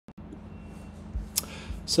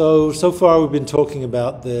So far we've been talking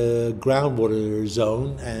about the groundwater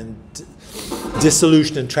zone and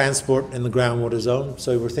dissolution and transport in the groundwater zone.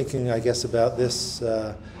 So we're thinking, I guess, about this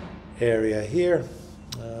area here.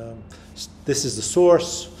 This is the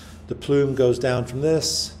source. The plume goes down from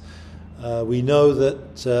this. We know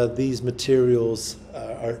that these materials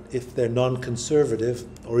are, if they're non-conservative,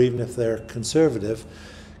 or even if they're conservative,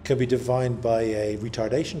 can be defined by a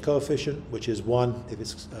retardation coefficient, which is 1 if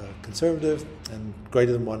it's conservative and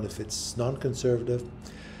greater than 1 if it's non-conservative.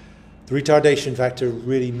 The retardation factor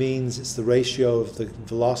really means it's the ratio of the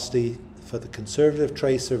velocity for the conservative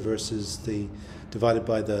tracer versus the divided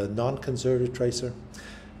by the non-conservative tracer.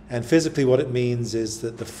 And physically what it means is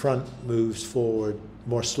that the front moves forward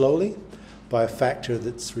more slowly by a factor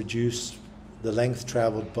that's reduced the length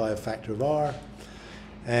traveled by a factor of r,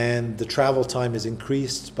 and the travel time is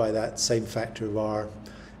increased by that same factor of r,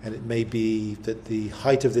 and it may be that the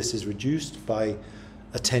height of this is reduced by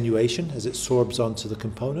attenuation as it sorbs onto the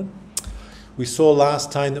component. We saw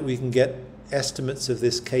last time that we can get estimates of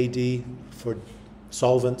this Kd for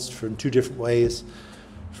solvents from two different ways,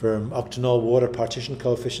 from octanol water partition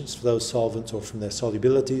coefficients for those solvents or from their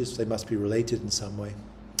solubilities. They must be related in some way.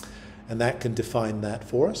 And that can define that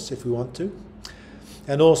for us if we want to.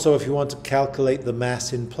 And also, if you want to calculate the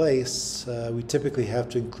mass in place, we typically have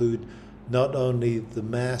to include not only the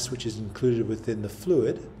mass which is included within the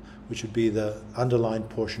fluid, which would be the underlined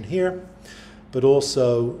portion here, but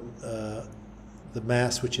also the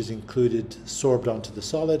mass which is included sorbed onto the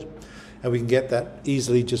solid. And we can get that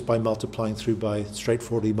easily just by multiplying through by,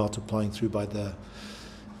 straightforwardly multiplying through by the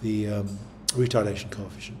retardation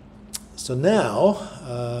coefficient. So now,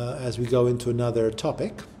 as we go into another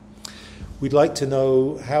topic, we'd like to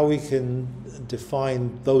know how we can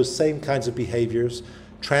define those same kinds of behaviors,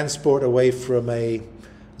 transport away from a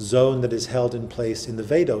zone that is held in place in the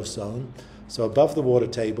vadose zone, so above the water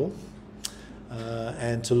table,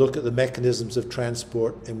 and to look at the mechanisms of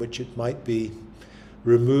transport in which it might be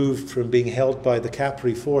removed from being held by the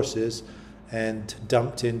capillary forces and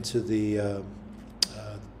dumped into the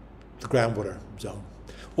groundwater zone,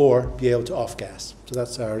 or be able to off-gas. So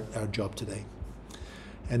that's our job today.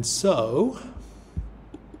 And so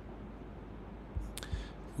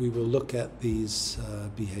we will look at these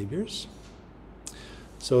behaviors.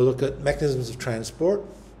 So we'll look at mechanisms of transport,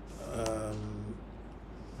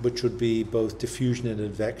 which would be both diffusion and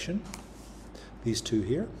advection, these two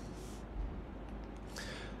here.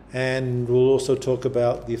 And we'll also talk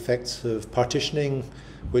about the effects of partitioning,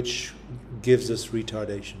 which gives us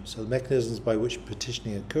retardation. So the mechanisms by which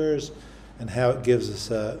partitioning occurs and how it gives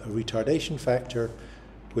us a retardation factor,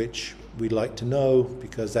 which we'd like to know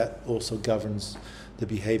because that also governs the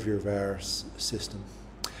behavior of our system.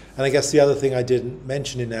 And I guess the other thing I didn't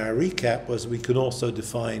mention in our recap was we can also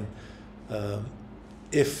define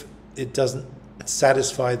if it doesn't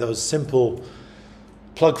satisfy those simple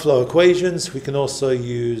plug flow equations, we can also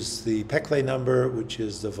use the Peclet number, which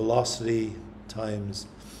is the velocity times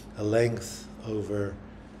a length over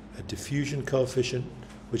a diffusion coefficient,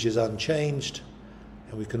 which is unchanged.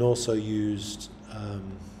 And we can also use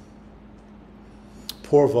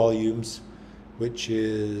pore volumes, which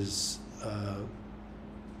is a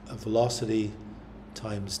velocity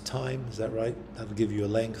times time. Is that right? That'll give you a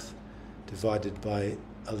length divided by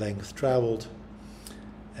a length traveled,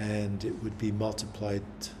 and it would be multiplied,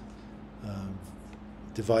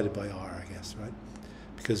 divided by r, I guess, right?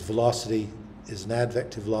 Because velocity is an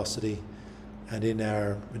advective velocity, and in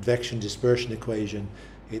our advection dispersion equation,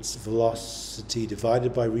 it's velocity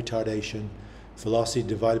divided by retardation, velocity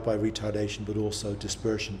divided by retardation, but also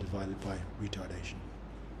dispersion divided by retardation.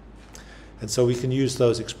 And so we can use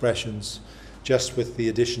those expressions just with the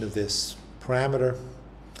addition of this parameter.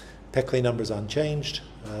 Peclet number is unchanged,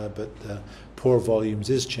 but pore volumes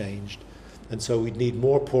is changed. And so we'd need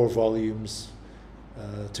more pore volumes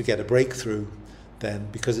to get a breakthrough than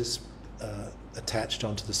because it's attached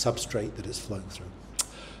onto the substrate that it's flowing through.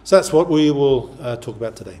 So that's what we will talk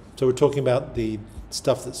about today. So we're talking about the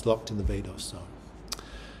stuff that's locked in the vadose zone.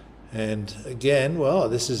 And again, well,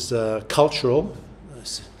 this is cultural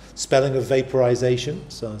spelling of vaporization,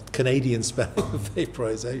 so Canadian spelling of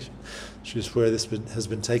vaporization, which is where this has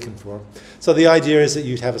been taken from. So the idea is that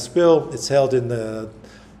you'd have a spill, it's held in the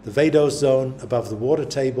vadose zone above the water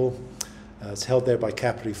table, it's held there by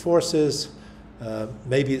capillary forces,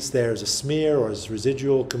 maybe it's there as a smear or as a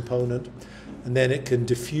residual component, and then it can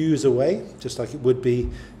diffuse away, just like it would be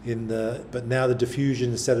in the, but now the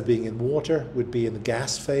diffusion, instead of being in water, would be in the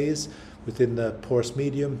gas phase within the porous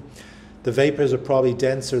medium. The vapors are probably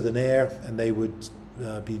denser than air, and they would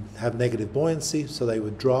have negative buoyancy, so they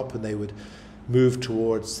would drop and they would move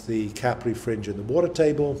towards the capillary fringe in the water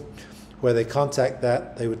table. Where they contact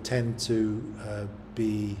that, they would tend to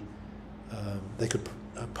they could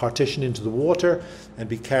partition into the water and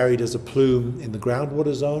be carried as a plume in the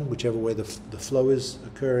groundwater zone, whichever way the flow is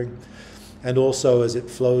occurring. And also as it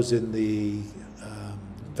flows in the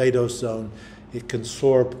vadose zone, it can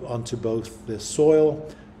sorb onto both the soil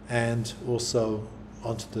and also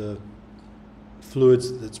onto the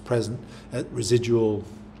fluids that's present at residual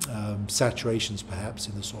saturations perhaps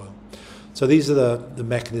in the soil. So these are the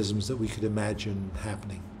mechanisms that we could imagine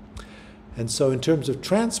happening. And so in terms of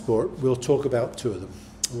transport, we'll talk about two of them.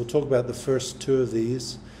 We'll talk about the first two of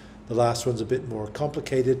these. The last one's a bit more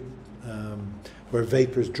complicated, where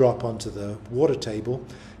vapors drop onto the water table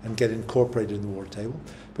and get incorporated in the water table.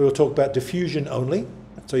 But we'll talk about diffusion only.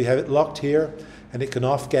 So you have it locked here, and it can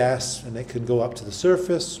off-gas, and it can go up to the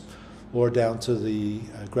surface or down to the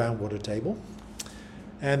groundwater table.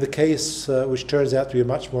 And the case, which turns out to be a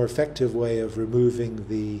much more effective way of removing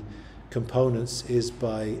the components, is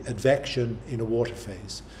by advection in a water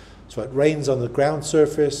phase. So it rains on the ground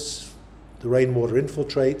surface, the rainwater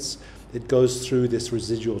infiltrates, it goes through this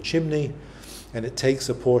residual chimney, and it takes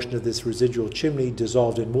a portion of this residual chimney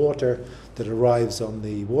dissolved in water that arrives on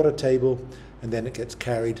the water table, and then it gets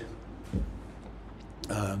carried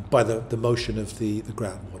by the motion of the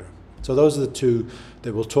groundwater. So those are the two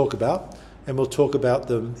that we'll talk about, and we'll talk about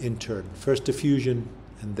them in turn. First diffusion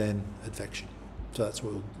and then advection. So that's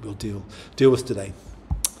what we'll deal with today.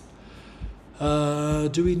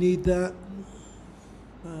 Do we need that?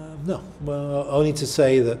 No. Well, only to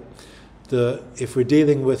say that if we're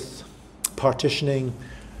dealing with partitioning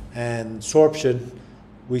and sorption,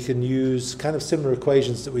 we can use kind of similar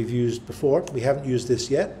equations that we've used before. We haven't used this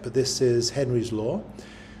yet, but this is Henry's law,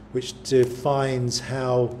 which defines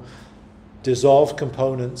how dissolved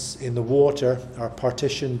components in the water are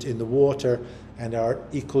partitioned in the water and are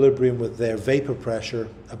equilibrium with their vapor pressure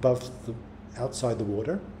outside the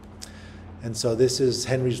water. And so this is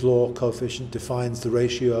Henry's law coefficient, defines the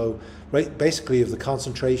ratio basically of the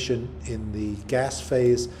concentration in the gas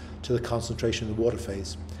phase to the concentration in the water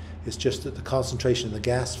phase. It's just that the concentration in the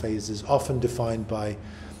gas phase is often defined by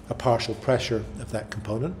a partial pressure of that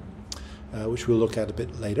component, which we'll look at a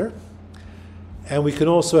bit later. And we can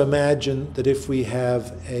also imagine that if we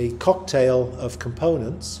have a cocktail of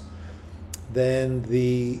components, then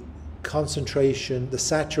the concentration, the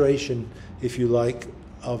saturation, if you like,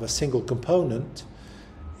 of a single component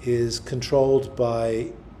is controlled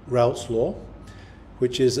by Raoult's law,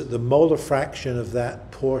 which is that the molar fraction of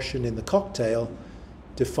that portion in the cocktail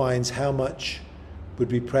defines how much would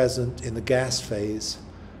be present in the gas phase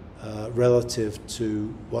relative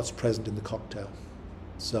to what's present in the cocktail.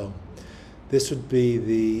 So this would be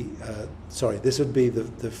the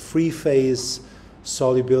free phase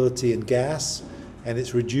solubility in gas, and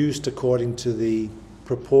it's reduced according to the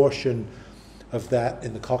proportion of that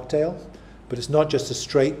in the cocktail. But it's not just a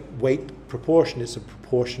straight weight proportion, it's a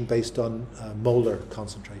proportion based on molar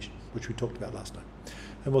concentration, which we talked about last time.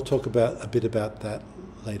 And we'll talk a bit about that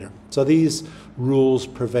later. So these rules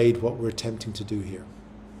pervade what we're attempting to do here.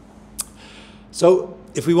 So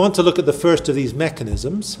if we want to look at the first of these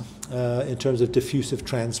mechanisms in terms of diffusive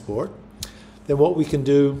transport, then what we can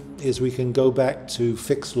do is we can go back to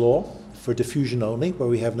Fick's law for diffusion only, where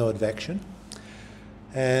we have no advection.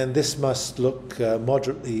 And this must look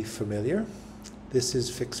moderately familiar. This is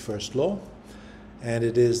Fick's first law, and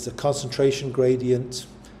it is the concentration gradient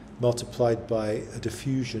multiplied by a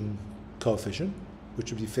diffusion coefficient,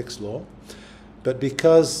 which would be Fick's law. But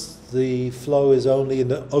because the flow is only in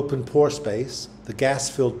the open pore space, the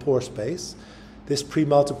gas-filled pore space, this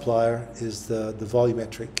pre-multiplier is the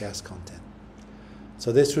volumetric gas content.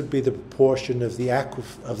 So this would be the proportion of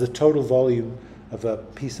the total volume of a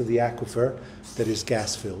piece of the aquifer that is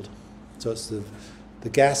gas-filled. So it's the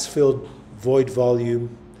gas-filled void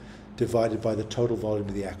volume divided by the total volume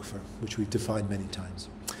of the aquifer, which we've defined many times.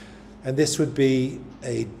 And this would be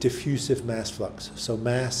a diffusive mass flux, so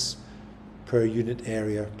mass per unit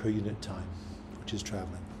area per unit time, which is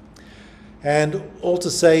traveling. And all to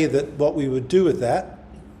say that what we would do with that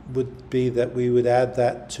would be that we would add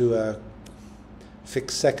that to a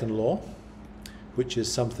Fick's second law, which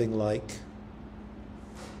is something like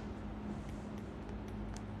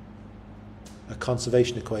a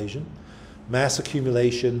conservation equation. Mass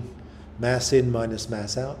accumulation, mass in minus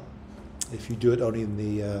mass out. If you do it only in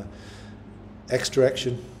the x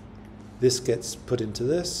direction, this gets put into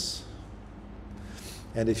this.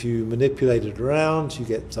 And if you manipulate it around, you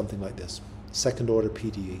get something like this, second order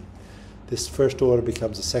PDE. This first order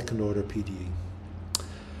becomes a second order PDE.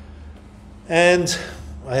 And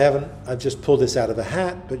I've just pulled this out of a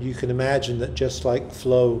hat, but you can imagine that just like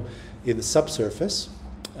flow in the subsurface,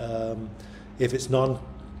 if it's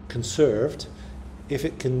non-conserved, if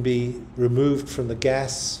it can be removed from the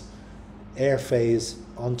gas air phase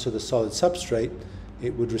onto the solid substrate,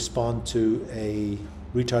 it would respond to a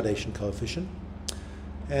retardation coefficient.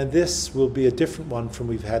 And this will be a different one from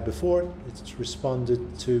we've had before. It's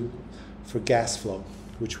responded to for gas flow,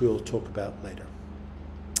 which we'll talk about later.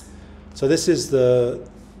 So this is the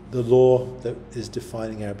law that is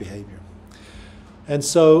defining our behavior. And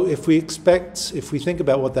so if we think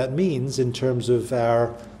about what that means in terms of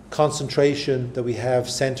our concentration that we have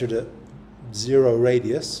centered at 0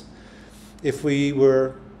 radius, if we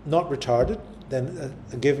were not retarded, then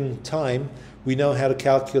at a given time, we know how to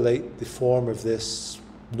calculate the form of this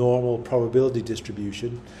normal probability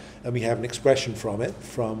distribution, and we have an expression from it,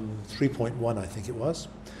 from 3.1, I think it was.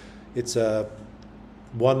 It's a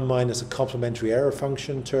 1 minus a complementary error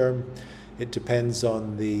function term. It depends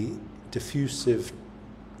on the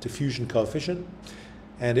diffusion coefficient,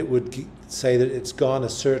 and it would say that it's gone a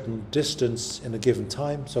certain distance in a given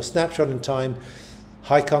time. So a snapshot in time,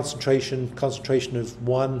 high concentration of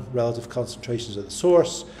 1, relative concentrations at the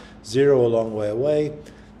source, 0 a long way away,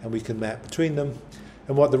 and we can map between them.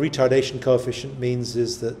 And what the retardation coefficient means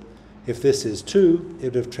is that if this is 2, it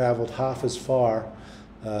would have traveled half as far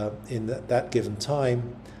in that given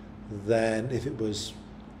time than if it was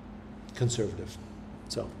conservative.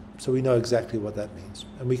 So we know exactly what that means.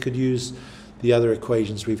 And we could use the other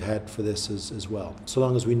equations we've had for this as well, so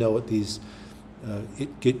long as we know what these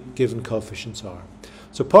given coefficients are.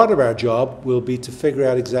 So part of our job will be to figure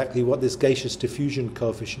out exactly what this gaseous diffusion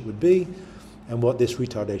coefficient would be and what this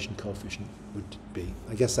retardation coefficient would be.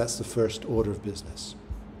 I guess that's the first order of business.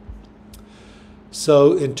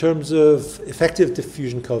 So in terms of effective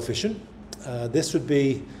diffusion coefficient, this would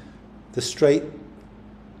be the straight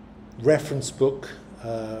reference book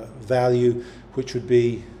value, which would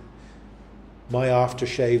be my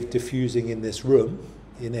aftershave diffusing in this room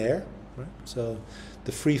in air. Right? So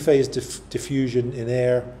the free phase diffusion in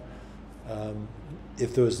air,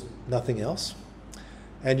 if there was nothing else.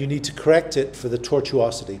 And you need to correct it for the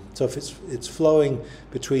tortuosity. So if it's flowing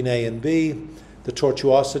between A and B, the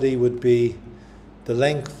tortuosity would be the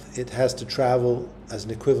length it has to travel as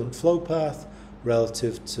an equivalent flow path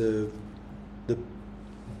relative to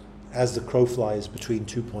as the crow flies between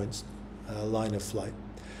 2 points line of flight.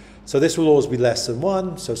 So this will always be less than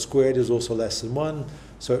 1, so squared is also less than 1,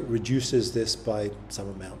 so it reduces this by some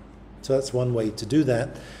amount. So that's one way to do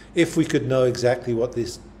that, if we could know exactly what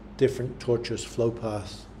this different tortuous flow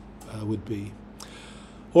path would be.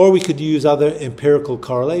 Or we could use other empirical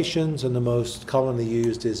correlations, and the most commonly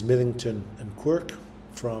used is Millington and Quirk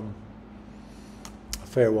from a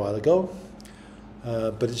fair while ago.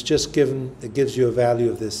 But it's just it gives you a value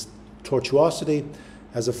of this tortuosity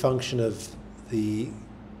as a function of the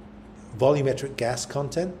volumetric gas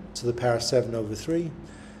content to the power 7/3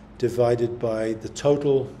 divided by the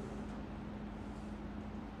total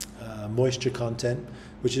moisture content,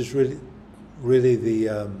 which is really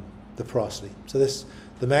the porosity. So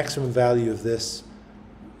the maximum value of this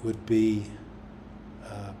would be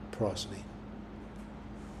porosity.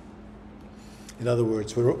 In other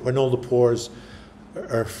words, when all the pores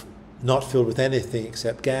are not filled with anything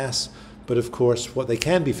except gas, but of course what they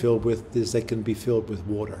can be filled with is they can be filled with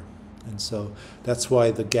water. And so that's why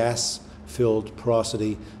the gas-filled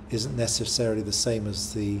porosity isn't necessarily the same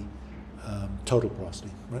as the total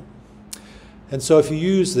porosity, right? And so if you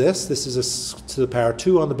use this is to the power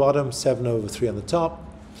 2 on the bottom, 7/3 on the top.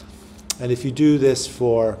 And if you do this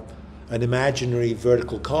for an imaginary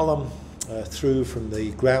vertical column through from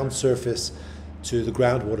the ground surface to the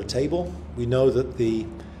groundwater table, we know that the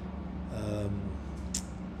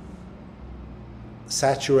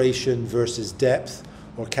saturation versus depth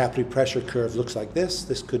or capillary pressure curve looks like this.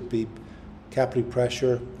 This could be capillary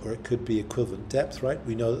pressure or it could be equivalent depth, right?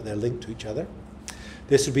 We know that they're linked to each other.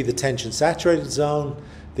 This would be the tension saturated zone.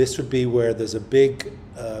 This would be where there's a big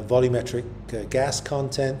volumetric gas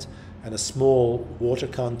content and a small water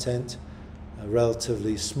content, a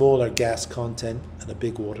relatively smaller gas content and a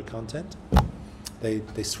big water content.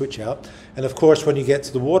 They switch out. And of course, when you get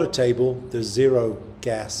to the water table, there's 0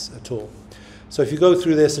 gas at all. So if you go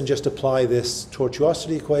through this and just apply this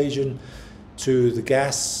tortuosity equation to the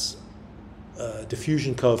gas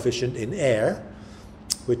diffusion coefficient in air,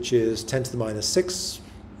 which is 10 to the minus 6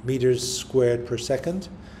 meters squared per second.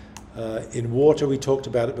 In water, we talked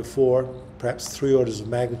about it before, perhaps 3 orders of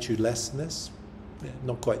magnitude less than this. Yeah,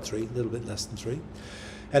 not quite 3, a little bit less than 3.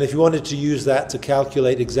 And if you wanted to use that to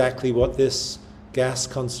calculate exactly what this gas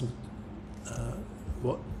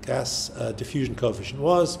gas diffusion coefficient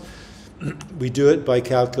was. We do it by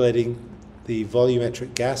calculating the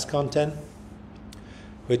volumetric gas content,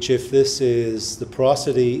 which if this is, the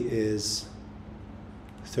porosity is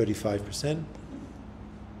 35%.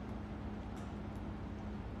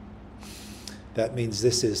 That means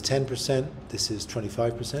this is 10%, this is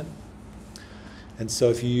 25%. And so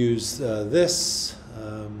if you use this,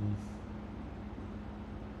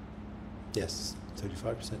 yes,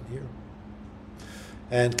 35% here,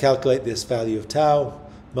 and calculate this value of tau,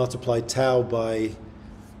 multiply tau by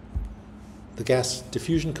the gas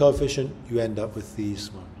diffusion coefficient, you end up with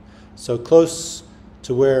these ones. So close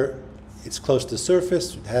to where it's close to the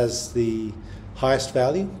surface, it has the highest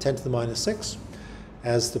value, 10 to the minus 6.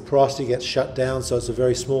 As the porosity gets shut down, so it's a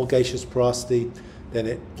very small gaseous porosity, then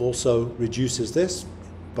it also reduces this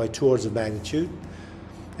by 2 orders of magnitude.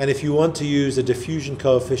 And if you want to use a diffusion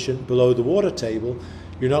coefficient below the water table,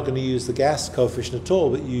 you're not going to use the gas coefficient at all,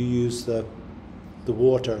 but you use the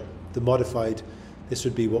water, the modified. This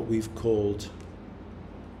would be what we've called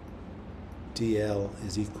dl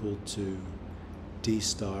is equal to d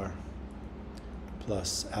star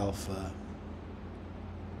plus alpha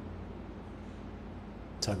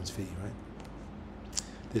times v, right?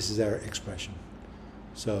 This is our expression.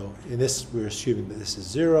 So in this, we're assuming that this is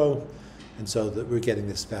 0, and so that we're getting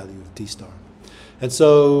this value of d star. And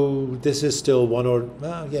so this is still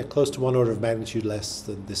close to 1 order of magnitude less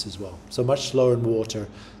than this as well. So much slower in water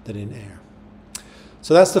than in air.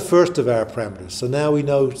 So that's the first of our parameters. So now we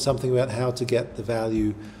know something about how to get the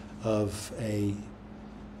value of a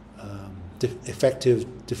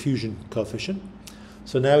effective diffusion coefficient.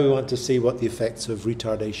 So now we want to see what the effects of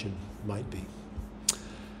retardation might be.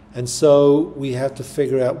 And so we have to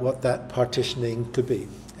figure out what that partitioning could be.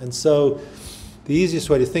 And so the easiest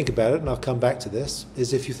way to think about it, and I'll come back to this,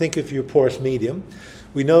 is if you think of your porous medium.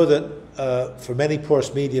 We know that for many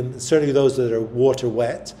porous medium, certainly those that are water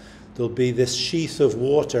wet, there'll be this sheath of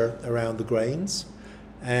water around the grains.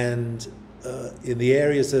 And in the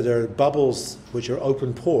areas that are bubbles, which are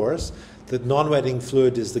open pores, the non-wetting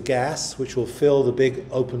fluid is the gas, which will fill the big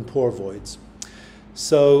open pore voids.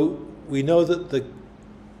 So we know that the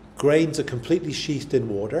grains are completely sheathed in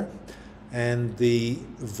water, and the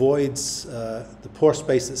voids, the pore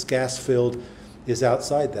space that's gas filled, is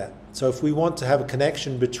outside that. So if we want to have a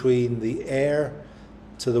connection between the air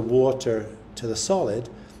to the water to the solid,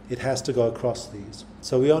 it has to go across these.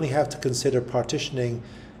 So we only have to consider partitioning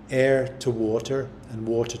air to water and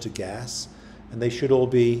water to gas, and they should all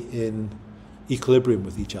be in equilibrium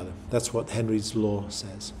with each other. That's what Henry's law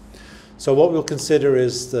says. So what we'll consider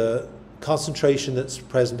is the concentration that's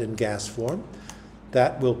present in gas form.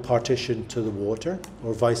 That will partition to the water,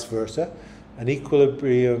 or vice versa. An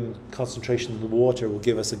equilibrium concentration in the water will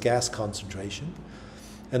give us a gas concentration.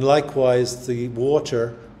 And likewise, the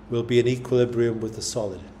water will be in equilibrium with the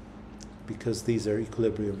solid, because these are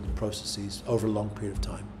equilibrium processes over a long period of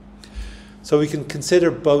time. So we can consider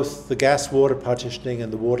both the gas-water partitioning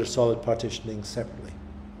and the water-solid partitioning separately.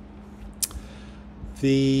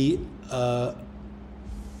 The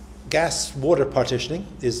gas-water partitioning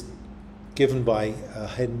is given by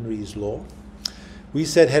Henry's law. We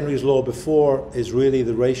said Henry's law before is really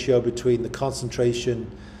the ratio between the concentration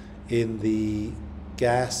in the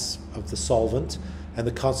gas of the solvent and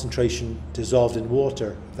the concentration dissolved in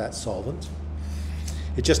water of that solvent.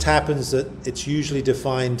 It just happens that it's usually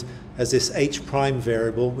defined as this H prime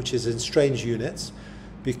variable, which is in strange units,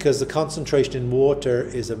 because the concentration in water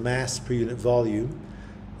is a mass per unit volume,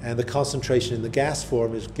 and the concentration in the gas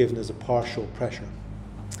form is given as a partial pressure.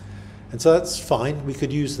 And so that's fine. We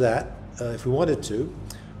could use that if we wanted to,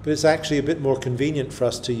 but it's actually a bit more convenient for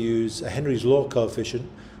us to use a Henry's law coefficient,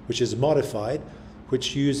 which is modified,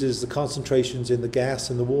 which uses the concentrations in the gas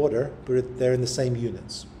and the water, but they're in the same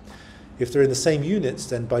units. If they're in the same units,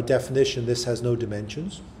 then by definition this has no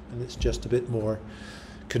dimensions, and it's just a bit more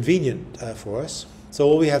convenient for us. So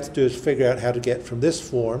all we have to do is figure out how to get from this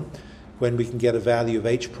form, when we can get a value of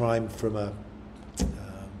H prime from a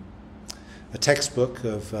textbook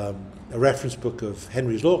of a reference book of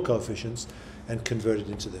Henry's law coefficients, and convert it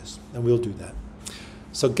into this, and we'll do that.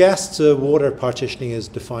 So gas to water partitioning is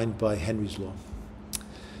defined by Henry's law.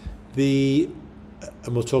 And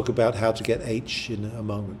we'll talk about how to get H in a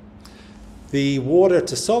moment. The water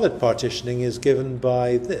to solid partitioning is given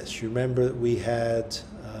by this. You remember that we had,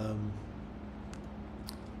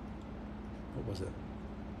 what was it?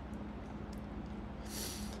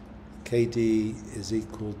 KD is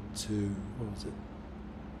equal to, what was it?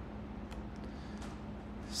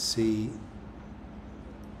 C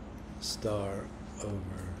star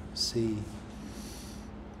over C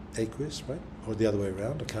aqueous, right? Or the other way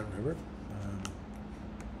around, I can't remember.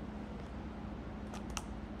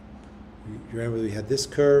 You remember we had this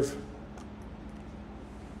curve,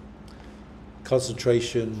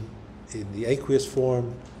 concentration in the aqueous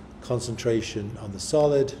form, concentration on the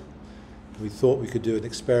solid. We thought we could do an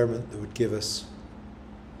experiment that would give us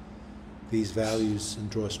these values and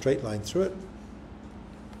draw a straight line through it.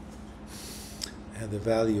 And the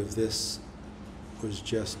value of this was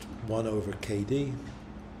just 1 over kd.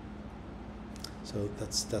 So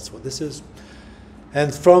that's what this is.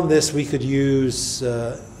 And from this we could use,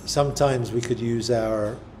 sometimes we could use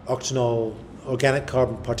our octanol organic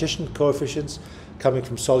carbon partition coefficients coming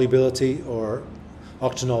from solubility or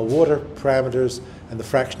octanol water parameters and the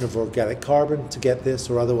fraction of organic carbon to get this,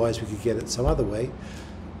 or otherwise we could get it some other way.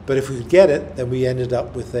 But if we could get it, then we ended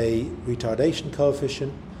up with a retardation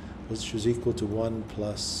coefficient which was equal to 1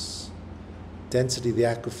 plus density of the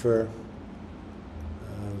aquifer,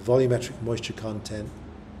 volumetric moisture content,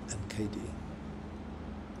 and kd.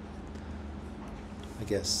 I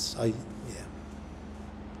guess I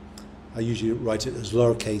usually write it as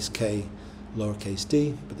lowercase k, lowercase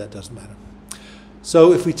d, but that doesn't matter.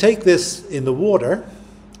 So if we take this in the water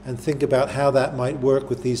and think about how that might work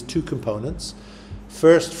with these two components,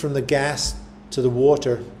 first from the gas to the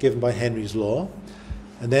water given by Henry's law,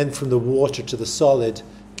 and then from the water to the solid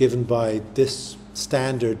given by this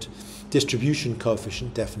standard distribution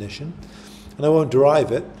coefficient definition. And I won't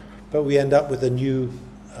derive it, but we end up with a new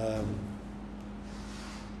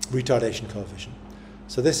retardation coefficient.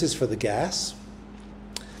 So this is for the gas,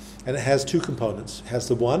 and it has two components. It has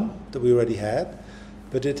the one that we already had,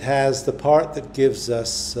 but it has the part that gives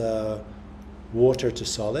us water to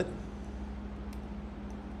solid.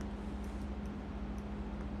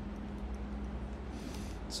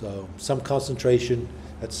 So some concentration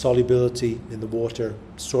at solubility in the water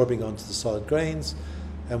sorbing onto the solid grains,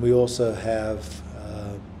 and we also have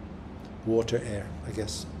water air, I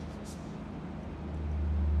guess.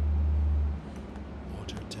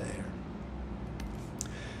 Water to air.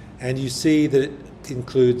 And you see that it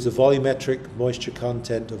includes the volumetric moisture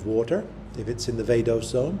content of water, if it's in the vadose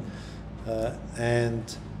zone,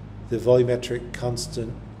 and the volumetric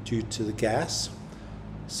constant due to the gas.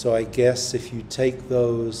 So I guess if you take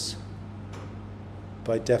those,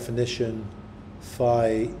 by definition,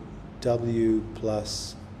 phi W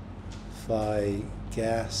plus phi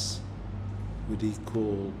gas would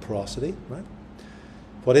equal porosity, right?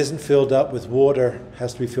 What isn't filled up with water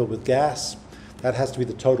has to be filled with gas. That has to be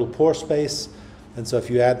the total pore space. And so if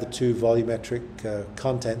you add the two volumetric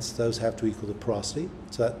contents, those have to equal the porosity.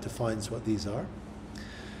 So that defines what these are.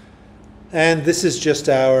 And this is just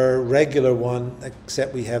our regular one,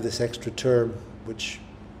 except we have this extra term which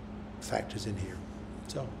factors in here.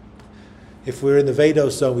 So if we're in the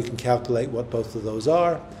vadose zone, we can calculate what both of those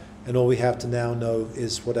are, and all we have to now know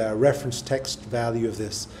is what our reference text value of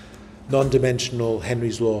this non-dimensional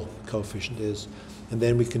Henry's law coefficient is, and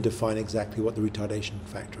then we can define exactly what the retardation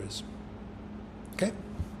factor is. Okay?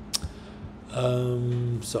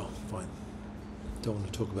 So, fine. Don't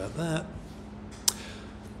want to talk about that.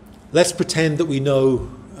 Let's pretend that we know,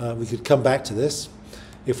 we could come back to this.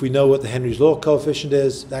 If we know what the Henry's law coefficient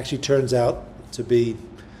is, it actually turns out to be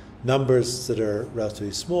numbers that are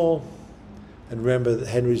relatively small. And remember that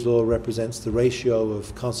Henry's law represents the ratio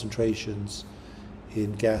of concentrations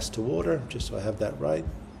in gas to water, just so I have that right.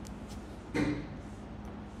 In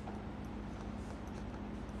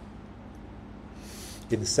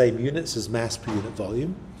the same units as mass per unit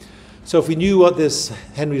volume. So if we knew what this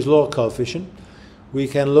Henry's law coefficient, we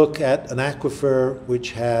can look at an aquifer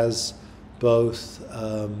which has both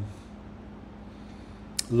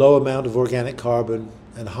low amount of organic carbon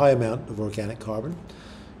and high amount of organic carbon.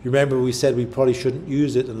 You remember we said we probably shouldn't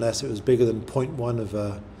use it unless it was bigger than 0.1 of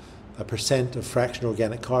a percent of fraction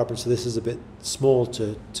organic carbon, so this is a bit small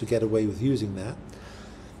to get away with using that.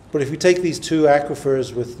 But if we take these two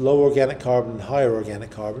aquifers with low organic carbon and higher organic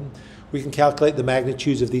carbon, we can calculate the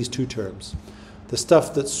magnitudes of these two terms. The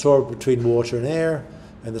stuff that's sorbed between water and air,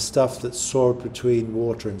 and the stuff that's sorbed between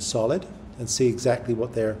water and solid, and see exactly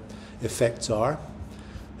what their effects are.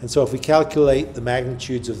 And so if we calculate the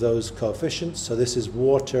magnitudes of those coefficients, so this is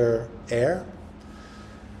water, air,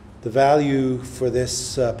 the value for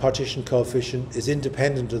this partition coefficient is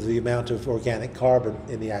independent of the amount of organic carbon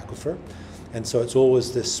in the aquifer, and so it's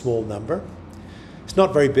always this small number. It's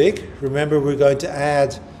not very big. Remember, we're going to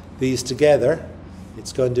add these together.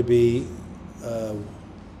 It's going to be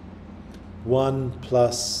 1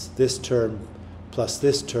 plus this term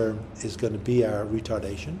is going to be our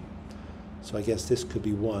retardation. So I guess this could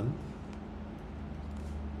be 1.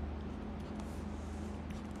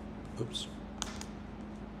 Oops.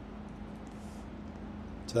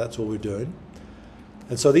 So that's what we're doing.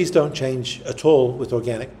 And so these don't change at all with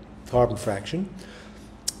organic carbon fraction.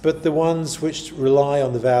 But the ones which rely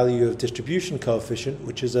on the value of distribution coefficient,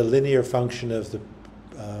 which is a linear function of the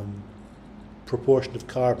proportion of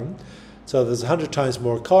carbon. So if there's 100 times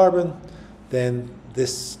more carbon, then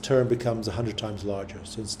this term becomes 100 times larger.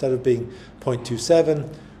 So instead of being 0.27,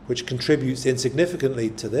 which contributes insignificantly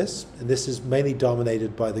to this, and this is mainly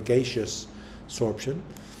dominated by the gaseous sorption,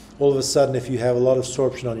 all of a sudden if you have a lot of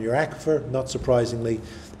sorption on your aquifer, not surprisingly,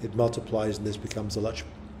 it multiplies and this becomes a much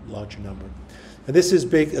larger number. And this is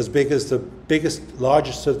as big as the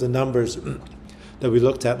largest of the numbers that we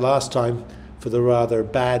looked at last time for the rather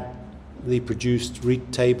badly produced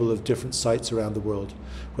table of different sites around the world,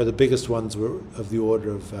 where the biggest ones were of the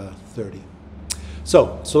order of 30.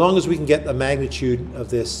 So long as we can get the magnitude of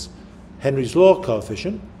this Henry's law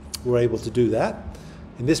coefficient, we're able to do that.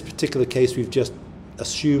 In this particular case, we've just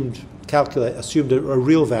assumed a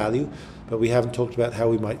real value, but we haven't talked about how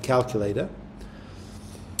we might calculate it.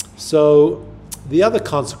 So the other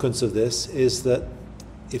consequence of this is that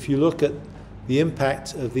if you look at the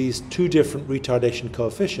impact of these two different retardation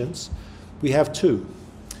coefficients, we have two.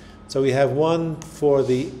 So we have one for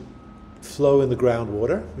the flow in the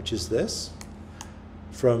groundwater, which is this,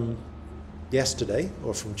 from yesterday,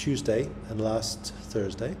 or from Tuesday and last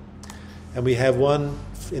Thursday. And we have one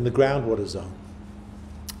in the groundwater zone.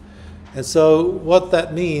 And so what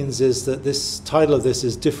that means is that this title of this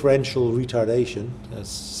is differential retardation. It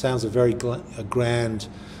sounds a very grand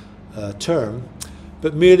term,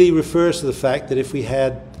 but merely refers to the fact that if we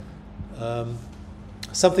had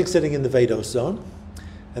something sitting in the vadose zone,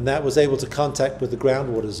 and that was able to contact with the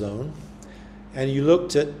groundwater zone, and you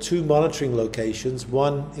looked at two monitoring locations,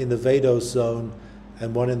 one in the vadose zone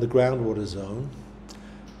and one in the groundwater zone.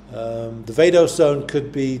 The vadose zone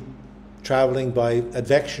could be traveling by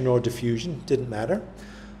advection or diffusion, didn't matter,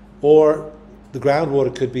 or the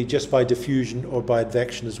groundwater could be just by diffusion or by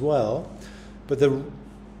advection as well. But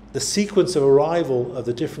the sequence of arrival of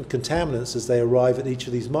the different contaminants as they arrive at each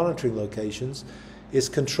of these monitoring locations is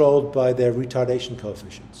controlled by their retardation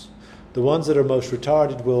coefficients. The ones that are most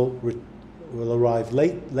retarded will arrive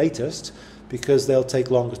latest because they'll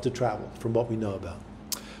take longest to travel, from what we know about.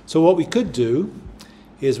 So what we could do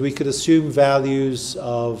is we could assume values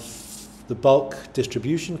of the bulk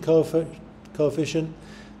distribution coefficient,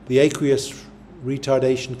 the aqueous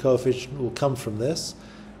retardation coefficient will come from this,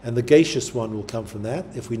 and the gaseous one will come from that,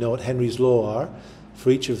 if we know what Henry's law are,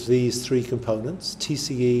 for each of these three components,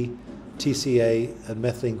 TCE, TCA, and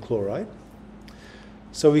methylene chloride.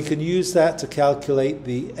 So we can use that to calculate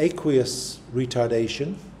the aqueous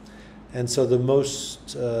retardation, and so the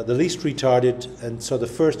least retarded, and so the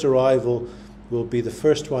first arrival will be the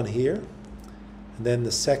first one here, and then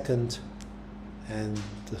the second and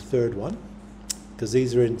the third one, because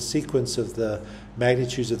these are in sequence of the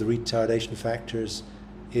magnitudes of the retardation factors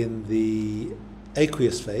in the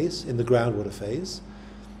aqueous phase, in the groundwater phase.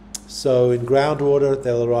 So in groundwater,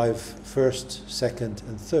 they'll arrive first, second,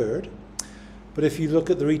 and third. But if you look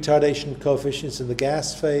at the retardation coefficients in the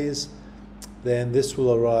gas phase, then this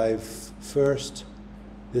will arrive first,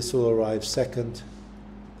 this will arrive second,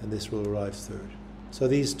 and this will arrive third. So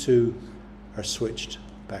these two are switched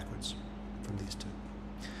backwards from these two.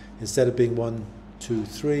 Instead of being 1, 2,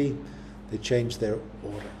 3, they change their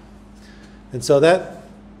order. And so that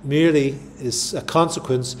merely is a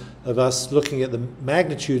consequence of us looking at the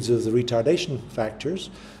magnitudes of the retardation factors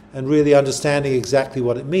and really understanding exactly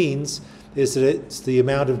what it means is that it's the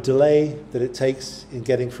amount of delay that it takes in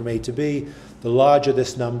getting from A to B. The larger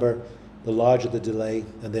this number, the larger the delay,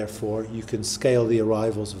 and therefore you can scale the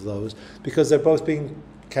arrivals of those because they're both being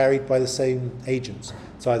carried by the same agents.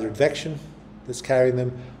 It's either advection that's carrying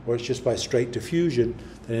them or it's just by straight diffusion,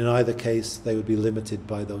 and in either case they would be limited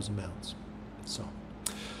by those amounts.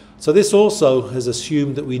 So this also has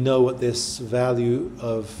assumed that we know what this value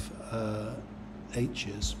of H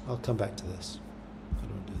is. I'll come back to this. I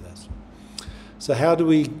don't do this. So how do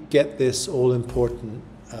we get this all-important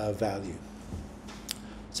value?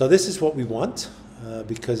 So this is what we want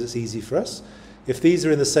because it's easy for us. If these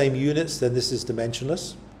are in the same units, then this is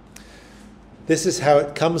dimensionless. This is how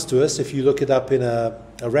it comes to us. If you look it up in a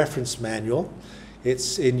reference manual,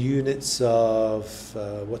 it's in units of,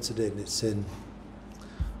 what's it in? It's in,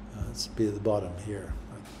 let's be at the bottom here.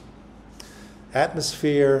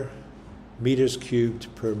 Atmosphere, meters cubed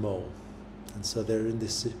per mole. And so they're in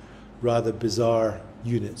this rather bizarre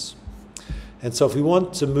units. And so if we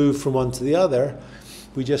want to move from one to the other,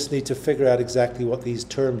 we just need to figure out exactly what these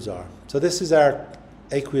terms are. So this is our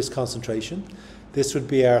aqueous concentration. This would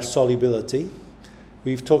be our solubility.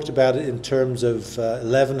 We've talked about it in terms of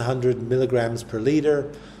 1100 milligrams per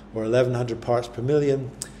liter or 1100 parts per million.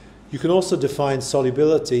 You can also define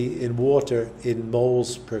solubility in water in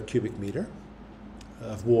moles per cubic meter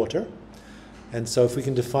of water. And so if we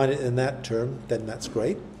can define it in that term, then that's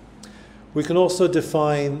great. We can also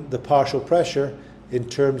define the partial pressure in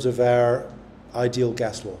terms of our ideal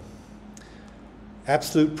gas law.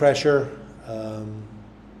 Absolute pressure,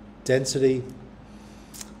 density,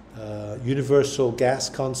 universal gas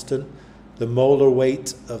constant, the molar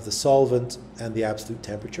weight of the solvent, and the absolute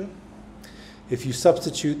temperature. If you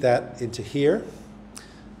substitute that into here,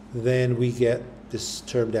 then we get this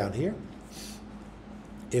term down here.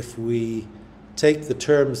 If we take the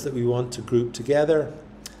terms that we want to group together,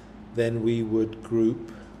 then we would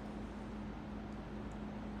group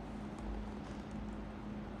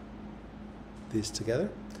these together.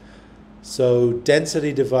 So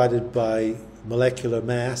density divided by molecular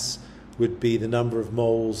mass would be the number of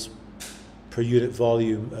moles per unit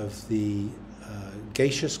volume of the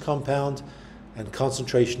gaseous compound, and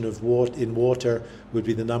concentration of in water would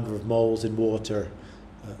be the number of moles in water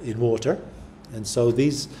And so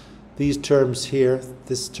these terms here,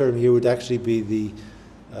 this term here would actually be the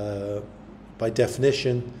by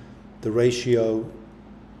definition the ratio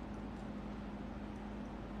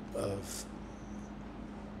of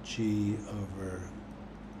G over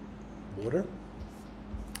water,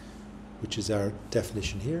 which is our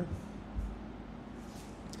definition here.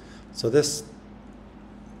 So this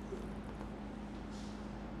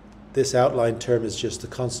outline term is just the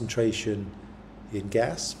concentration in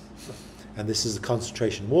gas, and this is the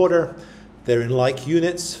concentration in water. They're in like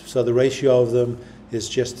units, so the ratio of them is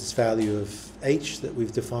just this value of H that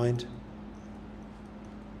we've defined.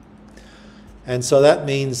 And so that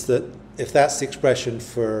means that if that's the expression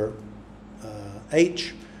for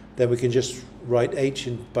H, then we can just write H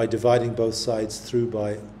by dividing both sides through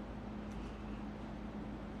by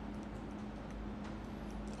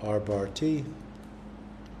R bar T,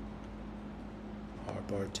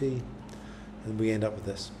 and we end up with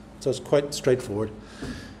this. So it's quite straightforward.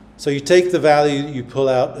 So you take the value you pull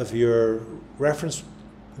out of your reference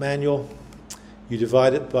manual, you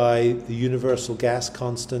divide it by the universal gas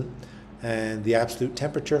constant and the absolute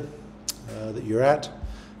temperature that you're at,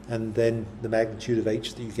 and then the magnitude of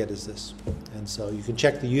H that you get is this. And so you can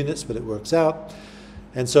check the units, but it works out.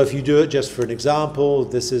 And so if you do it just for an example,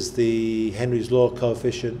 this is the Henry's law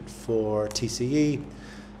coefficient for TCE.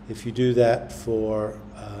 If you do that for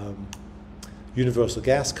universal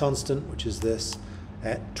gas constant, which is this,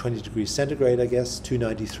 at 20 degrees centigrade, I guess,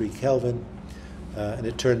 293 Kelvin, and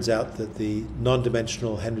it turns out that the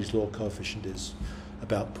non-dimensional Henry's law coefficient is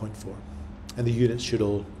about 0.4, and the units should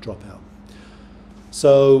all drop out.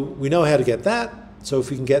 So we know how to get that. So if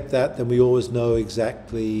we can get that, then we always know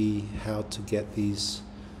exactly how to get these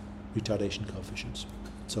retardation coefficients.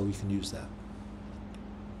 So we can use that.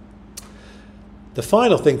 The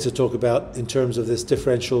final thing to talk about in terms of this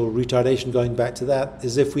differential retardation, going back to that,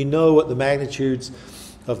 is if we know what the magnitudes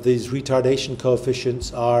of these retardation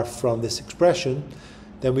coefficients are from this expression,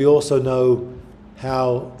 then we also know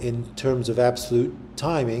how, in terms of absolute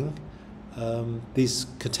timing, these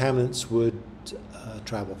contaminants would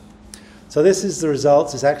travel. So this is the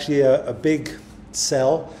results. It's actually a big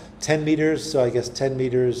cell, 10 meters, so I guess 10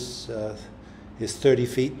 meters is 30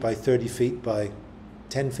 feet by 30 feet by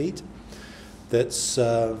 10 feet. That's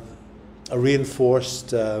a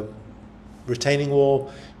reinforced retaining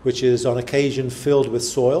wall, which is on occasion filled with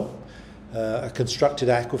soil, a constructed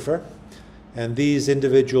aquifer. And these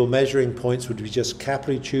individual measuring points would be just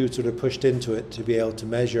capillary tubes that are pushed into it to be able to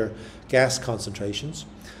measure gas concentrations.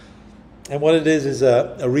 And what it is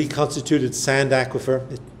a reconstituted sand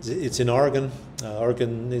aquifer. It's in Oregon,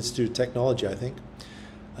 Oregon Institute of Technology, I think,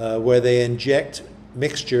 where they inject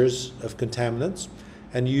mixtures of contaminants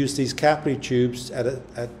and use these capillary tubes at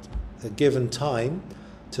a given time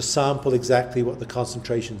to sample exactly what the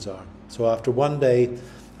concentrations are. So after 1 day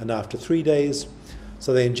and after 3 days,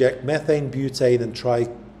 so they inject methane, butane, and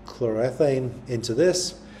trichloroethane into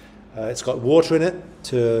this. It's got water in it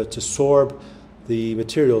to sorb the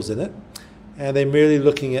materials in it. And they're merely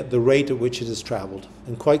looking at the rate at which it has traveled.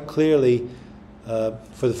 And quite clearly,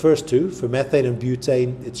 for the first two, for methane and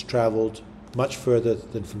butane, it's traveled much further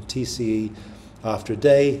than from TCE after a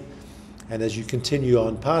day. And as you continue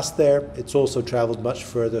on past there, it's also traveled much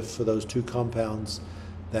further for those two compounds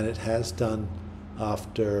than it has done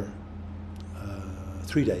after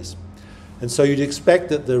 3 days. And so you'd expect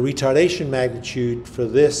that the retardation magnitude for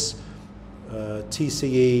this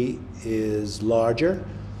TCE is larger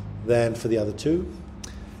than for the other two.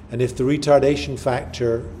 And if the retardation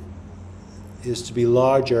factor is to be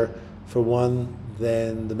larger for one,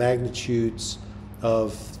 then the magnitudes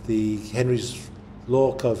of the Henry's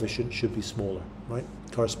law coefficient should be smaller, right?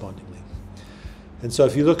 correspondingly. And so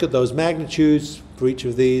if you look at those magnitudes for each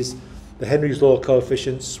of these, the Henry's law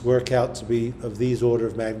coefficients work out to be of these order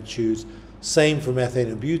of magnitudes. Same for methane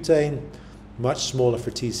and butane, much smaller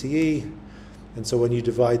for TCE. And so when you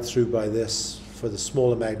divide through by this for the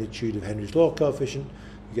smaller magnitude of Henry's law coefficient,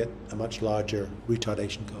 you get a much larger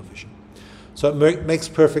retardation coefficient. So it makes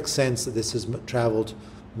perfect sense that this has traveled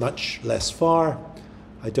much less far.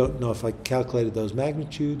 I don't know if I calculated those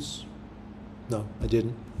magnitudes. No, I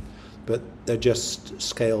didn't. But they're just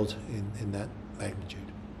scaled in that magnitude.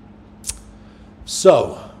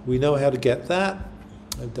 So we know how to get that.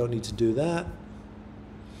 I don't need to do that.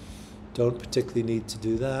 Don't particularly need to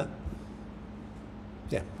do that.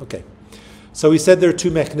 Yeah, okay. So we said there are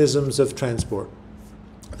two mechanisms of transport.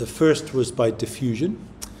 The first was by diffusion,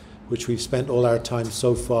 which we've spent all our time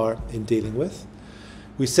so far in dealing with.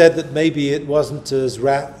 We said that maybe it wasn't as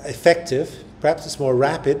effective. Perhaps it's more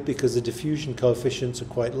rapid because the diffusion coefficients are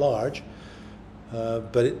quite large,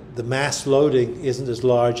 but the mass loading isn't as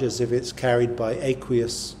large as if it's carried by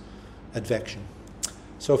aqueous advection.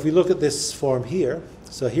 So if we look at this form here,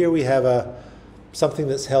 so here we have something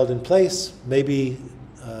that's held in place, maybe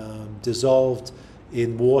dissolved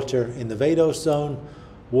in water in the vadose zone.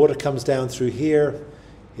 Water comes down through here,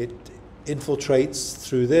 it infiltrates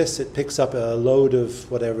through this, it picks up a load of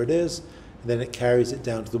whatever it is, and then it carries it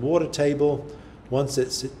down to the water table. Once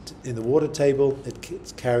it's in the water table,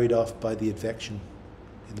 it's carried off by the advection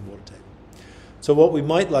in the water table. So what we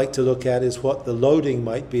might like to look at is what the loading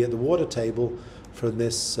might be at the water table from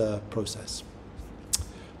this process.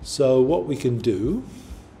 So what we can do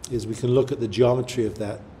is we can look at the geometry of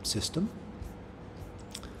that system.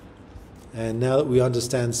 And now that we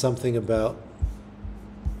understand something about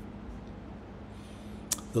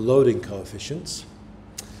the loading coefficients,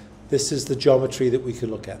 this is the geometry that we can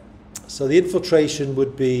look at. So the infiltration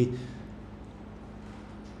would be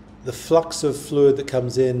the flux of fluid that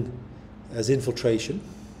comes in as infiltration.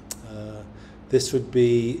 This would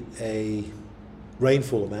be a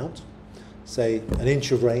rainfall amount, say an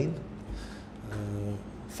inch of rain,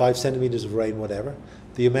 5 centimeters of rain, whatever.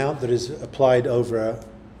 The amount that is applied over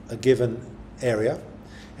a given area,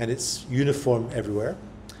 and it's uniform everywhere.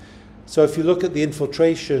 So if you look at the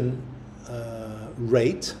infiltration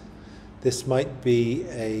rate, this might be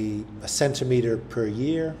a centimeter per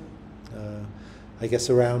year. I guess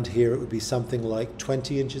around here it would be something like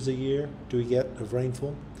 20 inches a year do we get of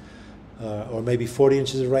rainfall, or maybe 40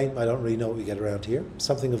 inches of rain. I don't really know what we get around here,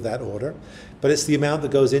 something of that order. But it's the amount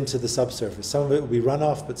that goes into the subsurface. Some of it will be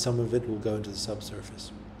runoff, but some of it will go into the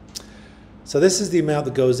subsurface. So this is the amount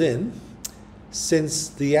that goes in. Since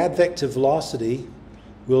the advective velocity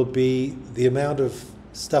will be the amount of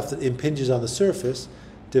stuff that impinges on the surface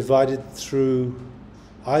divided through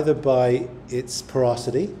either by its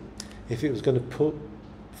porosity, if it was going to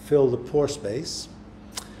fill the pore space.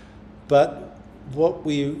 But what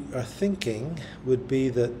we are thinking would be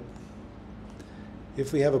that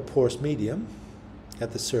if we have a porous medium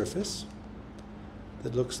at the surface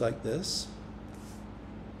that looks like this,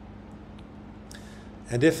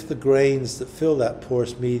 and if the grains that fill that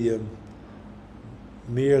porous medium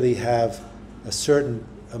merely have a certain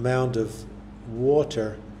amount of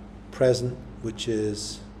water present which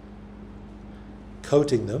is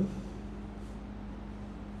coating them,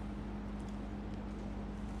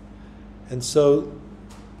 and so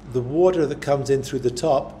the water that comes in through the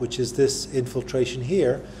top, which is this infiltration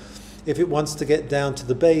here, if it wants to get down to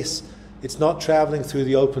the base, it's not traveling through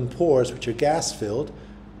the open pores, which are gas-filled,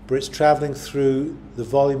 but it's traveling through the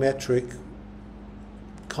volumetric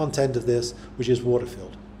content of this, which is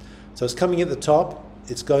water-filled. So it's coming at the top,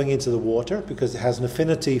 it's going into the water because it has an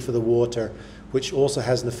affinity for the water, which also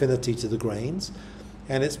has an affinity to the grains,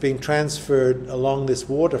 and it's being transferred along this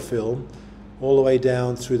water film all the way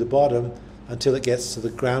down through the bottom until it gets to the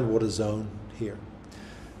groundwater zone here.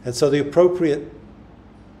 And so the appropriate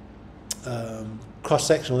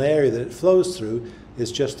cross-sectional area that it flows through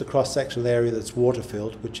is just the cross-sectional area that's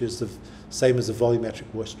water-filled, which is the same as the volumetric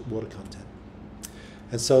water content.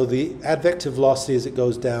 And so the advective velocity as it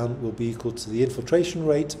goes down will be equal to the infiltration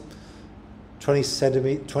rate, 20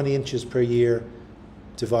 inches per year,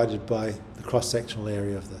 divided by the cross-sectional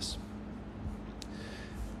area of this.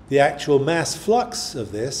 The actual mass flux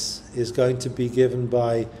of this is going to be given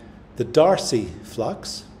by the Darcy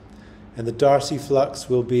flux, and the Darcy flux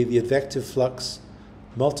will be the advective flux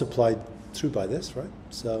multiplied through by this, right?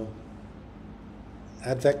 So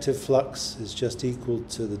advective flux is just equal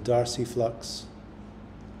to the Darcy flux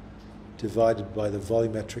divided by the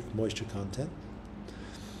volumetric moisture content.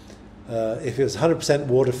 If it was 100%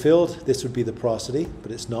 water filled, this would be the porosity,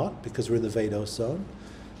 but it's not because we're in the vadose zone.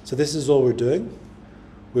 So this is all we're doing.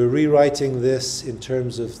 we're rewriting this in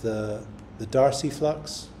terms of the Darcy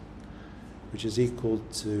flux, which is equal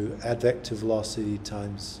to advective velocity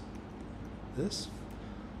times this.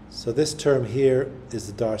 So this term here is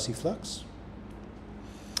the Darcy flux.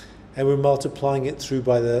 And we're multiplying it through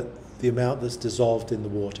by the amount that's dissolved in the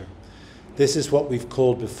water. This is what we've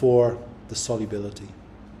called before the solubility.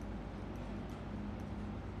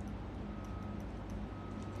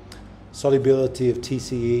 Solubility of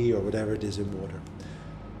TCE or whatever it is in water.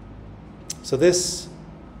 So this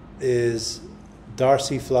is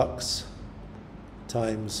Darcy flux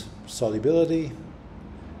times solubility,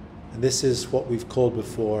 and this is what we've called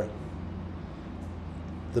before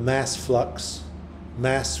the mass flux,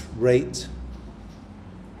 mass rate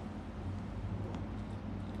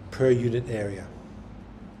per unit area,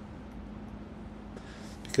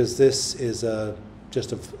 because this is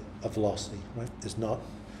just a velocity, right? It's not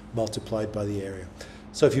multiplied by the area.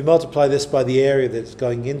 So if you multiply this by the area that it's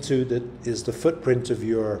going into, that is the footprint of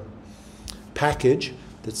your package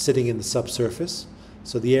that's sitting in the subsurface.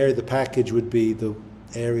 So the area of the package would be the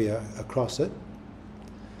area across it.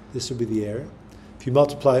 This would be the area. If you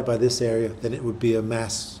multiply it by this area, then it would be a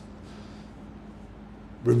mass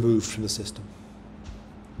removed from the system.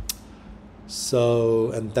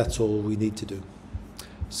 So, and that's all we need to do.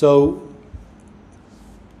 So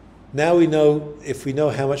now we know, if we know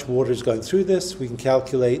how much water is going through this, we can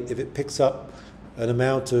calculate if it picks up an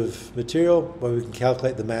amount of material, well, we can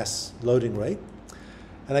calculate the mass loading rate.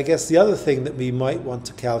 And I guess the other thing that we might want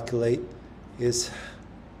to calculate is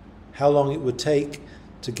how long it would take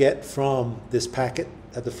to get from this packet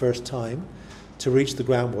at the first time to reach the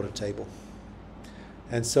groundwater table.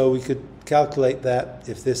 And so we could calculate that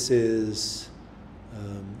if this is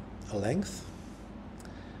a length,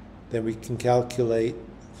 then we can calculate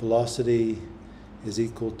velocity is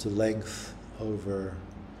equal to length over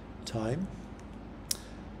time.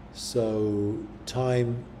 So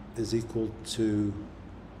time is equal to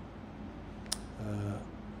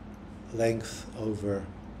length over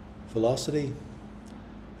velocity,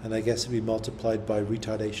 and I guess it'd be multiplied by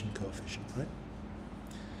retardation coefficient, right?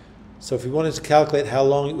 So if we wanted to calculate how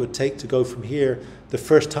long it would take to go from here the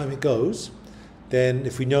first time it goes, then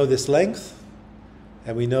if we know this length,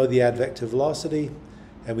 and we know the advective velocity,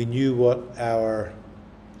 and we knew what our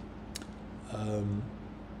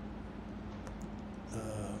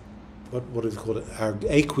what do we call it? Our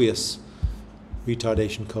aqueous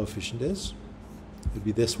retardation coefficient is. It would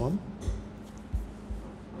be this one.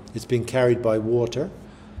 It's being carried by water,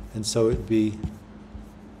 and so it would be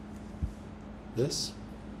this.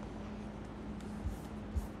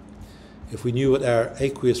 If we knew what our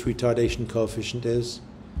aqueous retardation coefficient is,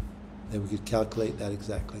 then we could calculate that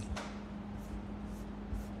exactly.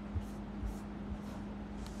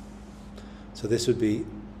 So this would be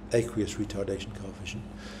aqueous retardation coefficient.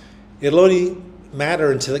 It'll only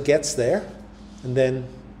matter until it gets there, and then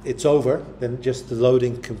it's over, then just the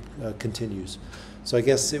loading continues. So I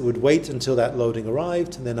guess it would wait until that loading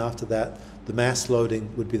arrived, and then after that, the mass loading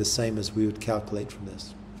would be the same as we would calculate from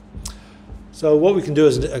this. So what we can do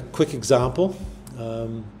is a quick example,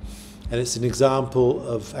 and it's an example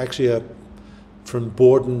of actually from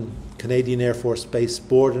Borden, Canadian Air Force Base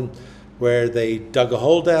Borden, where they dug a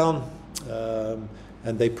hole down,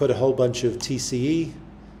 and they put a whole bunch of TCE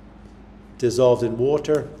dissolved in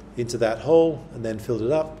water into that hole and then filled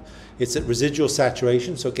it up. It's at residual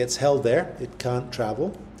saturation, so it gets held there. It can't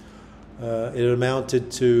travel. It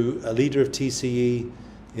amounted to a liter of TCE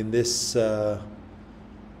in this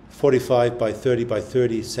 45 by 30 by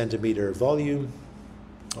 30 centimeter volume.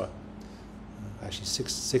 Actually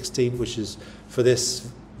 16, which is for this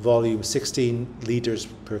volume 16 liters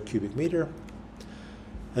per cubic meter.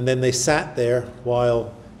 And then they sat there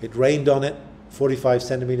while it rained on it, 45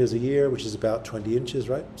 centimeters a year, which is about 20 inches,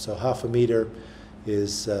 right? So half a meter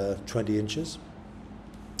is 20 inches.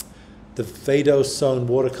 The Vados zone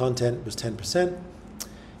water content was 10%.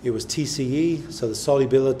 It was TCE, so the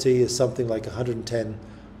solubility is something like 110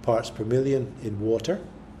 parts per million in water.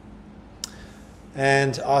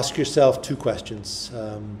 And ask yourself two questions.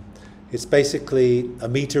 It's basically a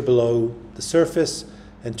meter below the surface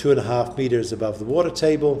and 2.5 meters above the water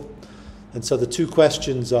table. And so the two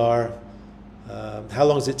questions are, how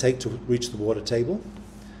long does it take to reach the water table?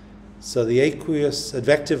 So the aqueous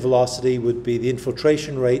advective velocity would be the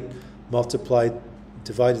infiltration rate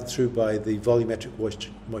divided through by the volumetric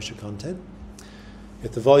moisture content.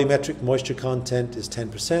 If the volumetric moisture content is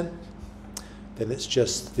 10%, then it's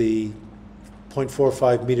just the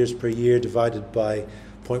 0.45 meters per year divided by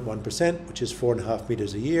 0.1%, which is 4.5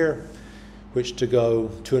 meters a year, which to go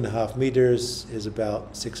 2.5 meters is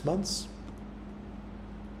about 6 months.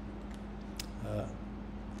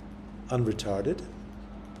 unretarded.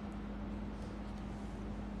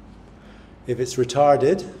 If it's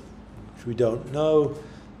retarded, which we don't know,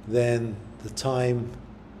 then the time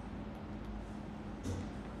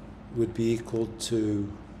would be equal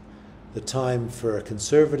to the time for a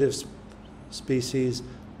conservative species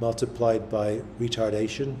multiplied by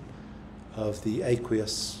retardation of the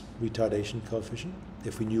aqueous retardation coefficient,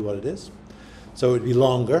 if we knew what it is. So it would be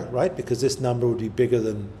longer, right, because this number would be bigger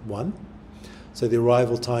than 1. So the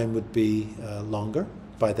arrival time would be longer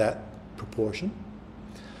by that proportion.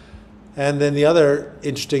 And then the other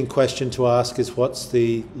interesting question to ask is, what's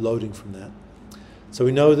the loading from that? So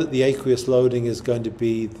we know that the aqueous loading is going to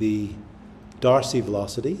be the Darcy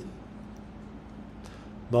velocity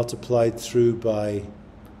multiplied through by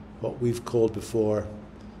what we've called before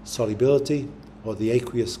solubility, or the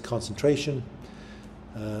aqueous concentration.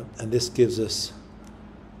 And this gives us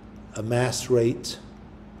a mass rate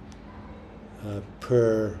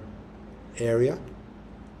per area,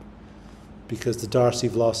 because the Darcy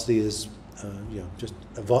velocity is just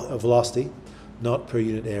a velocity, not per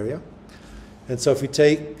unit area. And so if we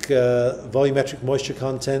take volumetric moisture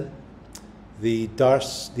content, the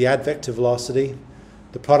advector velocity,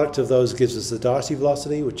 the product of those gives us the Darcy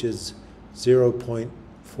velocity, which is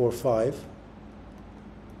 0.45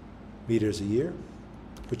 meters a year,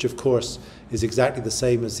 which of course is exactly the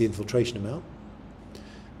same as the infiltration amount,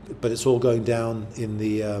 but it's all going down in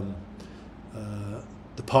the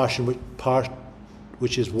part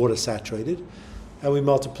which is water saturated, and we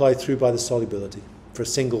multiply through by the solubility for a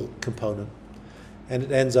single component, and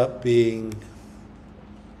it ends up being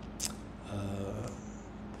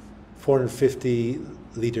 450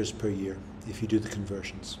 liters per year if you do the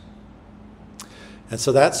conversions. And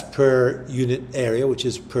so that's per unit area, which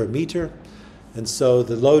is per meter, and so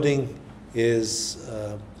the loading is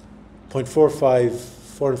 0.45,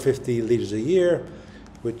 450 liters a year,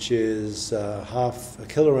 which is half a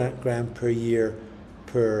kilogram per year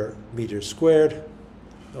per meter squared.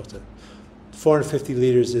 450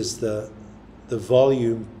 liters is the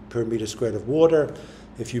volume per meter squared of water.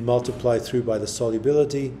 If you multiply through by the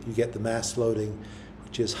solubility, you get the mass loading,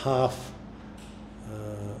 which is half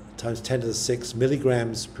times 10 to the 6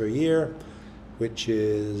 milligrams per year, which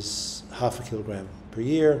is half a kilogram per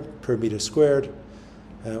year per meter squared,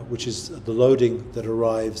 which is the loading that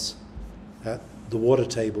arrives at the water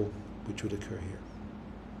table, which would occur here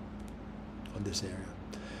on this area.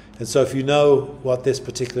 And so if you know what this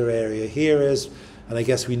particular area here is, and I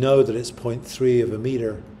guess we know that it's 0.3 of a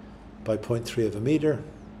meter by 0.3 of a meter,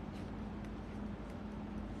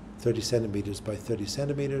 30 centimeters by 30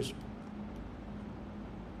 centimeters,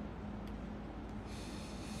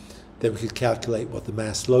 then we could calculate what the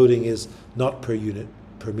mass loading is, not per unit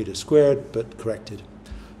per meter squared, but corrected.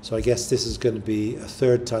 So I guess this is going to be a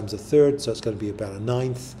third times a third, so it's going to be about a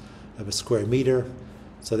ninth of a square meter.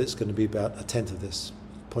 So it's going to be about a tenth of this,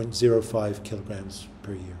 0.05 kilograms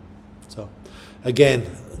per year. So again,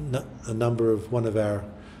 a number of one of our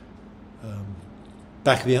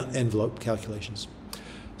back of the envelope calculations.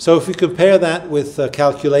 So if we compare that with a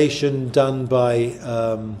calculation done by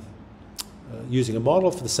using a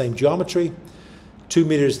model for the same geometry, 2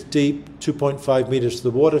 meters deep, 2.5 meters to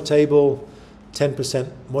the water table, 10%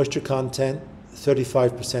 moisture content,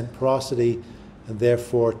 35% porosity, and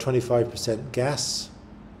therefore 25% gas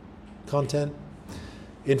content.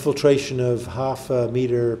 Infiltration of half a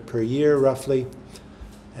meter per year, roughly,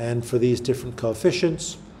 and for these different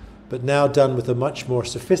coefficients, but now done with a much more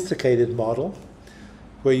sophisticated model,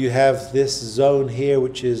 where you have this zone here,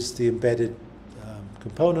 which is the embedded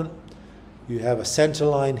component. You have a center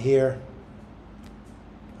line here,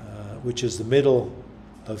 which is the middle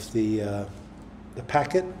of the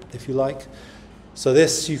packet, if you like. So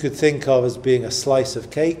this you could think of as being a slice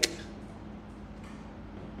of cake.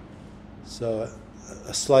 So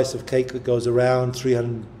a slice of cake that goes around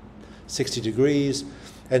 360 degrees.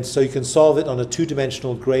 And so you can solve it on a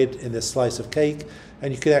two-dimensional grid in this slice of cake,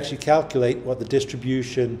 and you can actually calculate what the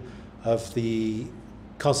distribution of the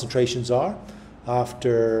concentrations are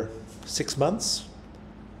after 6 months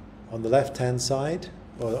on the left-hand side,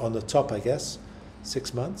 or on the top, I guess,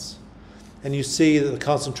 6 months. And you see that the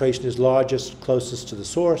concentration is largest, closest to the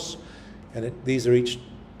source, and these are each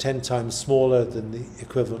 10 times smaller than the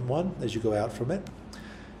equivalent one as you go out from it.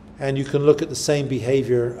 And you can look at the same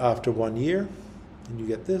behavior after 1 year, and you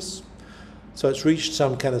get this. So it's reached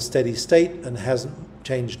some kind of steady state and hasn't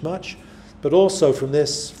changed much. But also from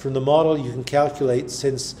the model, you can calculate,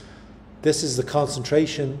 since this is the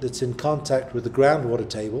concentration that's in contact with the groundwater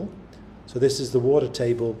table, so this is the water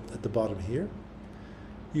table at the bottom here,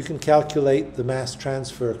 you can calculate the mass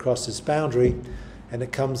transfer across this boundary, and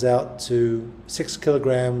it comes out to 6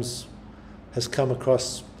 kilograms has come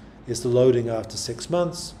across is the loading after 6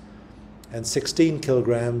 months, and 16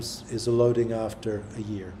 kilograms is the loading after a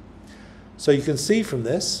year. So you can see from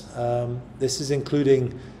this, this is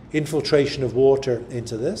including infiltration of water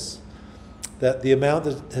into this, that the amount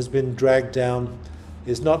that has been dragged down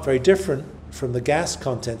is not very different from the gas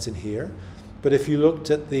contents in here. But if you looked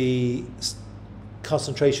at the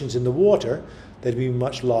concentrations in the water, they'd be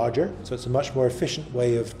much larger. So it's a much more efficient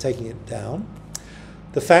way of taking it down.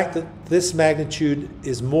 The fact that this magnitude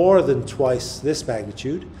is more than twice this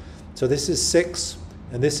magnitude, so this is 6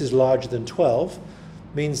 and this is larger than 12,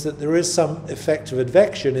 means that there is some effect of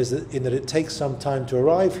advection in that it takes some time to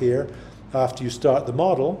arrive here after you start the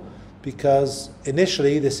model, because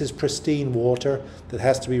initially this is pristine water that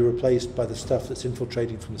has to be replaced by the stuff that's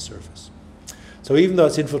infiltrating from the surface. So even though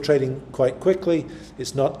it's infiltrating quite quickly,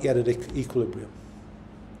 it's not yet at equilibrium.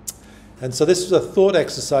 And so this is a thought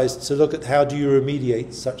exercise to look at how do you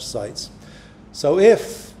remediate such sites. So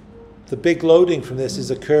if the big loading from this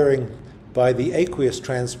is occurring by the aqueous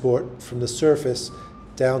transport from the surface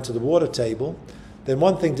down to the water table, then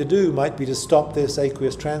one thing to do might be to stop this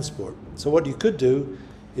aqueous transport. So what you could do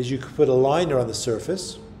is you could put a liner on the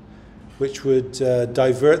surface, which would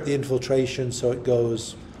divert the infiltration so it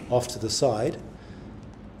goes off to the side.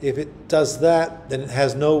 If it does that, then it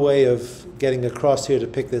has no way of getting across here to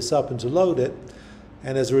pick this up and to load it.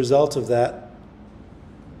 And as a result of that,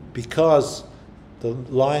 because the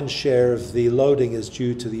lion's share of the loading is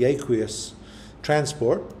due to the aqueous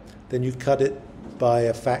transport, then you cut it by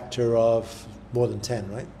a factor of more than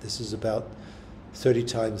 10, right? This is about 30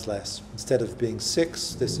 times less. Instead of being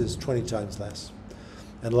 6, this is 20 times less.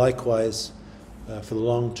 And likewise, for the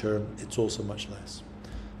long term, it's also much less.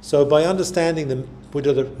 So by understanding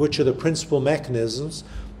which are the principal mechanisms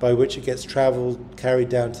by which it gets carried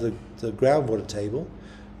down to the groundwater table,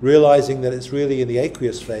 realizing that it's really in the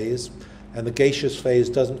aqueous phase and the gaseous phase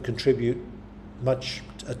doesn't contribute much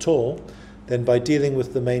at all, then by dealing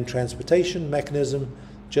with the main transportation mechanism,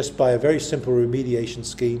 just by a very simple remediation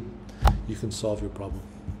scheme, you can solve your problem.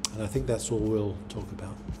 And I think that's all we'll talk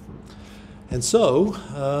about. And so,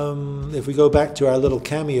 if we go back to our little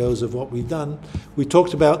cameos of what we've done, we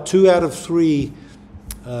talked about 2 out of 3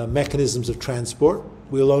 mechanisms of transport.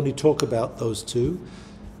 We'll only talk about those 2.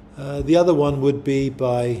 The other one would be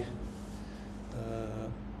by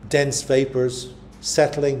dense vapors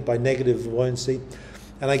settling by negative buoyancy.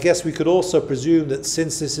 And I guess we could also presume that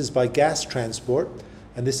since this is by gas transport,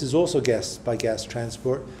 and this is also by gas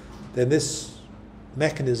transport, then this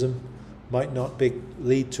mechanism might not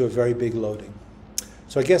lead to a very big loading.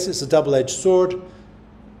 So I guess it's a double-edged sword.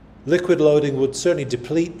 Liquid loading would certainly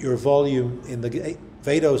deplete your volume in the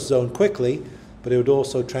vadose zone quickly, but it would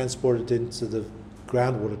also transport it into the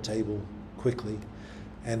groundwater table quickly.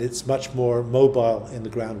 And it's much more mobile in the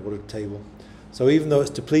groundwater table. So even though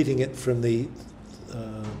it's depleting it from the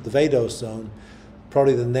vadose zone,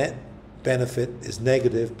 probably the net benefit is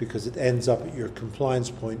negative because it ends up at your compliance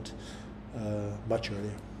point much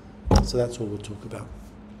earlier. So that's what we'll talk about.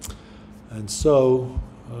 And so,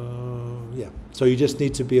 yeah. So you just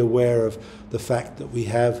need to be aware of the fact that we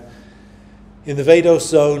have in the vadose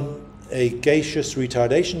zone a gaseous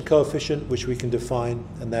retardation coefficient, which we can define,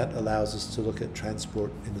 and that allows us to look at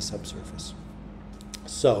transport in the subsurface.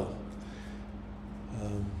 So,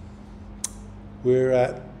 we're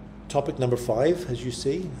at topic number 5, as you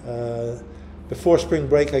see. Before spring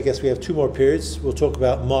break, I guess we have 2 more periods. We'll talk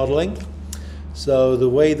about modeling. So the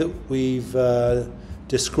way that we've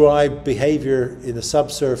described behavior in the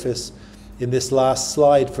subsurface in this last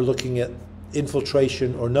slide for looking at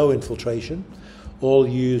infiltration or no infiltration all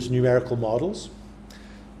use numerical models.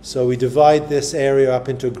 So we divide this area up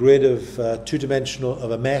into a grid of a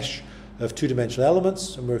mesh of 2-dimensional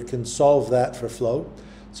elements, and we can solve that for flow.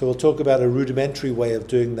 So we'll talk about a rudimentary way of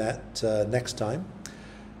doing that next time.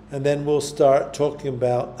 And then we'll start talking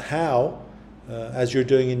about how, as you're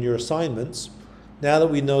doing in your assignments, now that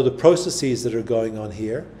we know the processes that are going on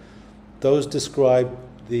here, those describe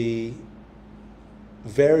the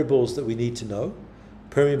variables that we need to know: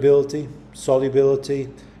 permeability, solubility,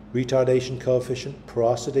 retardation coefficient,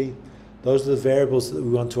 porosity. Those are the variables that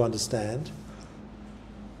we want to understand.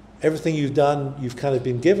 Everything you've done, you've kind of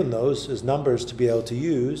been given those as numbers to be able to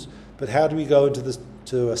use, but how do we go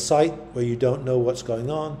to a site where you don't know what's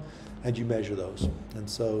going on and you measure those? And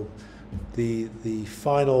so the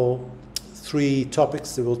final 3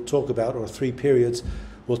 topics that we'll talk about, or 3 periods,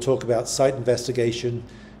 we'll talk about site investigation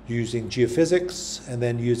using geophysics, and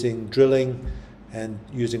then using drilling and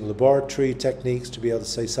using laboratory techniques to be able to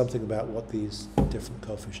say something about what these different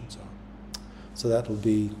coefficients are. So that will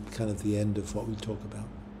be kind of the end of what we talk about.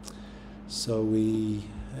 So we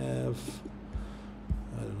have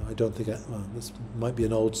don't know. I don't think well, this might be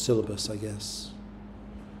an old syllabus, I guess.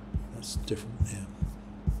 That's different, yeah.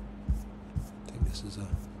 I think this is the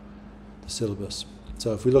syllabus.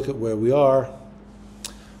 So if we look at where we are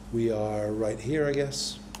right here, I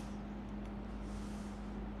guess.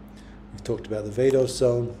 We've talked about the vadose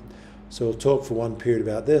zone. So we'll talk for one period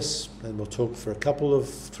about this, and we'll talk for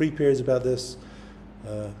 3 periods about this,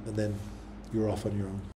 and then you're off on your own.